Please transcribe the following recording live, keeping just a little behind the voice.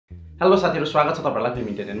Hello साथीहरु, स्वागत छ तपाईहरुलाई फिल्म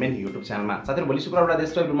एन्टरटेनमेन्ट युट्युब च्यानलमा। साथीहरु, भोलि शुक्रबार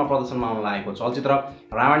देशव्यापी रूपमा प्रदर्शनमा आउन लागेको चलचित्र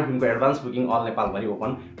रावण फिल्मको एडभान्स बुकिङ अल नेपालभरि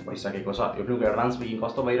ओपन भइसकेको छ। यो फिल्मको एडभान्स बुकिङ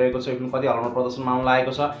कस्तो भइरहेको छ, यो फिल्म कति हलमा प्रदर्शनमा आउन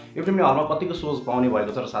लागेको छ, यो फिल्मले हलमा कतिको सोज पाउने भएको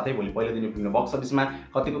छ र साथै भोलि पहिलो दिन यो फिल्मले बक्स अफिसमा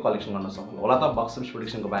कतिको कलेक्सन गर्न सक्छ होला त बक्स अफिस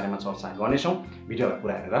प्रेडिक्सनको बारेमा चर्चा गर्नेछौं। भिडियोलाई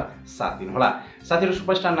पुरा हेरेर साथ दिनु होला। साथीहरु,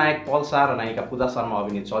 सुपरस्टार नायक पल शाह र नायिका पूजा शर्मा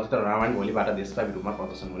अभिनीत चलचित्र रावण भोलिबाट देशव्यापी रूपमा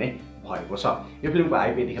प्रदर्शन हुने भएको छ। यो फिल्मको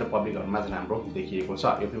हाइप यतिखेर पब्लिकहरुमा राम्रो देखिएको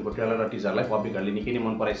छ। यो फिल्मको ट्रेलर र टिजरलाई पब्लिकहरुले निकै नै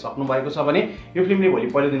मन पराइसक्नु भएको छ भने यो फिल्मले भोलि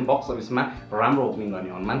पहिलो दिन बक्स अफिसमा राम्रो ओपनिङ गर्ने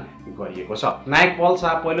अनुमान गरिएको छ। नायक पल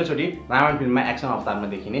शाह पहिलोचोटि रावण फिल्ममा एक्सन अवतारमा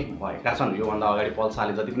देखिने भएका छन्। यो भन्दा अगाडि पल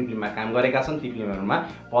शाहले जति पनि फिल्ममा काम गरेका छन् ती फिल्महरुमा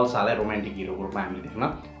पल शाहलाई रोमान्टिक हिरोको रूपमा हामीले देख्न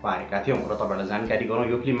पाएका थियौं र तपाईहरुलाई जानकारी गरौँ,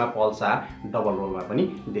 यो फिल्ममा पल शाह डबल रोलमा पनि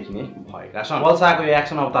देखिने भएका छन्। पल शाहको यो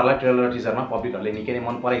एक्सन अवतारलाई ट्रेलर र टिजरमा पब्लिकहरुले निकै नै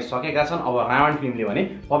मन पराइसकेका छन्। अब रावण फिल्मले भने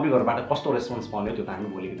पब्लिकहरुबाट कस्तो रेस्पोन्स पाउने त्यो त हामी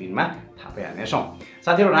भोलिको दिनमा थाहा पाइहाल्नेछौँ।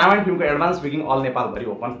 साथीहरु, रावण फिल्मको एडभान्स बुकिङ अल नेपालभरि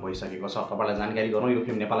ओपन भइसकेको छ। तपाईहरुलाई जानकारी गरौँ, यो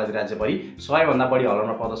फिल्म नेपाल राज्यभरि 100 भन्दा बढी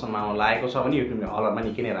हलमा प्रदर्शनमा आउन लागेको छ भने यो फिल्मले हलमा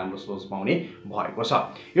निकै नै राम्रो सोज पाउने भएको छ।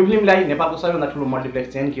 यो फिल्मलाई नेपालको सबैभन्दा ठूलो मल्टिप्लेक्स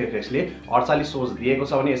चेन केएफएक्सले 48 सोज दिएको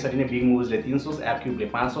छ भने यसरी नै बिग मुभिजले 3 सोज, एप क्यूबले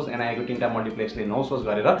 5 सोज, एनआईको 3टा मल्टिप्लेक्सले 9 सोज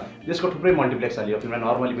गरेर देशको थुप्रै मल्टिप्लेक्सहरूले यो फिल्मलाई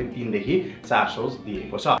नर्मली पनि 3 देखि 4 सोज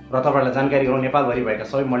दिएको छ। र तपाईहरुलाई जानकारी गरौँ, नेपालभरि भएका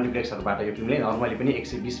सबै मल्टिप्लेक्सहरुबाट यो फिल्मले नर्मली पनि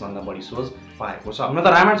 120 भन्दा बढी सोज पाएको छ। हुन त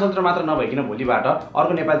रावण चलचित्र मात्र नभइकिन भोलिबाट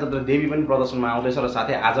अर्को नेपाली चलचित्र देवी पनि प्रदर्शनमा आउँदैछ र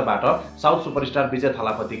साथै आजबाट साउथ सुपरस्टार विजय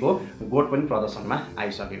थालापतिको गोट पनि प्रदर्शनमा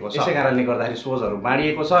आइसकेको छ। यसै कारणले गर्दाखेरि सोजहरु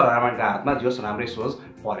बाँडिएको छ र रावणका हातमा जोस राम्रै सोज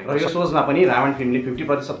परेको छ। यो सोजमा पनि रावण फिल्मले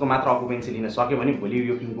 50% को मात्र अकुपेन्सी लिन सक्यो भने भोलि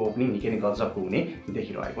यो फिल्मको ओपनिङ निकै नै गजबको हुने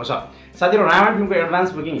देखिरहेको छ। साथीहरु, रावण फिल्मको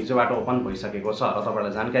एडभान्स बुकिङ हिजोबाट ओपन भइसकेको छ र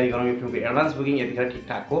तपाईहरुलाई जानकारी गरौँ, यो फिल्मको एडभान्स बुकिङ यतिखेर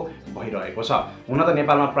ठिकठाकको भइरहेको छ। हुन त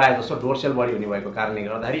नेपालमा प्राय जसो डोरसेल बढी हुने भएको कारणले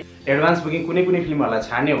गर्दाखेरि एडभान्स बुकिङ कुनै फिल्महरुलाई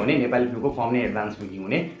छाड्ने हो भने नेपाली फिल्मको फर्म नै एडभान्स बुकिङ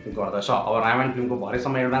हुने गर्दछ। अब रावण फिल्मको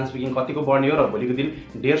भरेसम्म एडभान्स बुकिङ कतिको बढ्ने हो र भोलिको दिन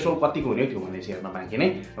 150 कतिको हुने हो त्यो भन्ने चाहिँ हेर्न बाँकी नै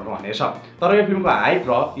रहनेछ। तर यो फिल्मको हाइप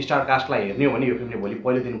र स्टार कास्टलाई हेर्ने हो भने यो फिल्मले भोलि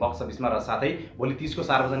पहिलो दिन बक्स अफिसमा र साथै भोलि 30 को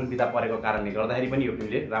सार्वजनिक बिदा परेको कारणले गर्दाखेरि पनि यो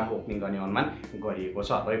फिल्मले राम्रो ओपनिङ गर्ने अनुमान गरिएको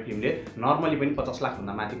छ र यो फिल्मले नर्मली पनि 50 लाख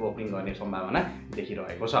भन्दा माथिको ओपनिङ गर्ने सम्भावना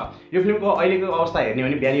देखिरहेको छ। यो फिल्मको अहिलेको अवस्था हेर्ने हो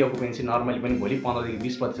भने भ्याली अकुपेन्सी नर्मली पनि भोलि 15 देखि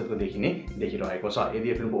 20% को देखिरहेको छ। यदि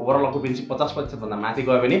यो फिल्मको ओभरअल अकुपेन्सी 50% भन्दा माथि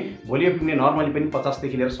गयो भने भोलि यो फिल्मले नर्मली पनि 50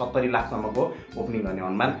 देखि लिएर 70 लाख सम्मको ओपनिङ गर्ने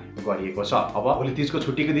अनुमान गरिएको छ। अब भोलि 30 को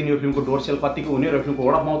छुट्टीको दिन यो फिल्मको डोर सेल कतिको हुने र फिल्मको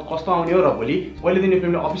वर्ड अफ माउथ कस्तो आउने हो र भोलि पहिलो दिन यो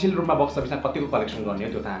फिल्मले अफिसियल रूपमा बक्स अफिसमा कतिको कलेक्सन गर्ने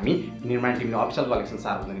हो त्यो त हामी निर्माण टिमले अफिसियल कलेक्सन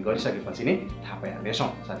सार्वजनिक गरिसकेपछि नै थाहा पाइहाल्नेछौँ।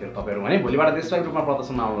 साथीहरु, तपाईहरु भने भोलिबाट देशव्यापी रूपमा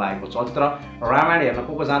प्रदर्शनमा आउन लागेको चलचित्र रावण हेर्न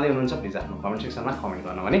को जाँदै हुनुहुन्छ प्लिज आफ्नो कमेन्ट सेक्सनमा कमेन्ट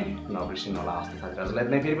गर्न भने नबिर्सिनु होला। हस्त साथीहरुलाई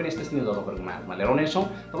नै फेरि पनि यस्तै न्यूज तपाईहरुको माझमा लिएर आउनेछौँ।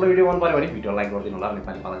 तपाईलाई भिडियो मन पर्यो भने भिडियो लाइक गरिदिनु होला।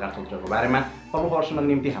 नेपाली कलाकार चलचित्रको बारेमा तपाईको हर्षणको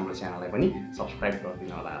निम्ति हाम्रो च्यानललाई पनि सब्स्क्राइब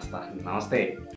गरिदिनु होला। हस्त नमस्ते।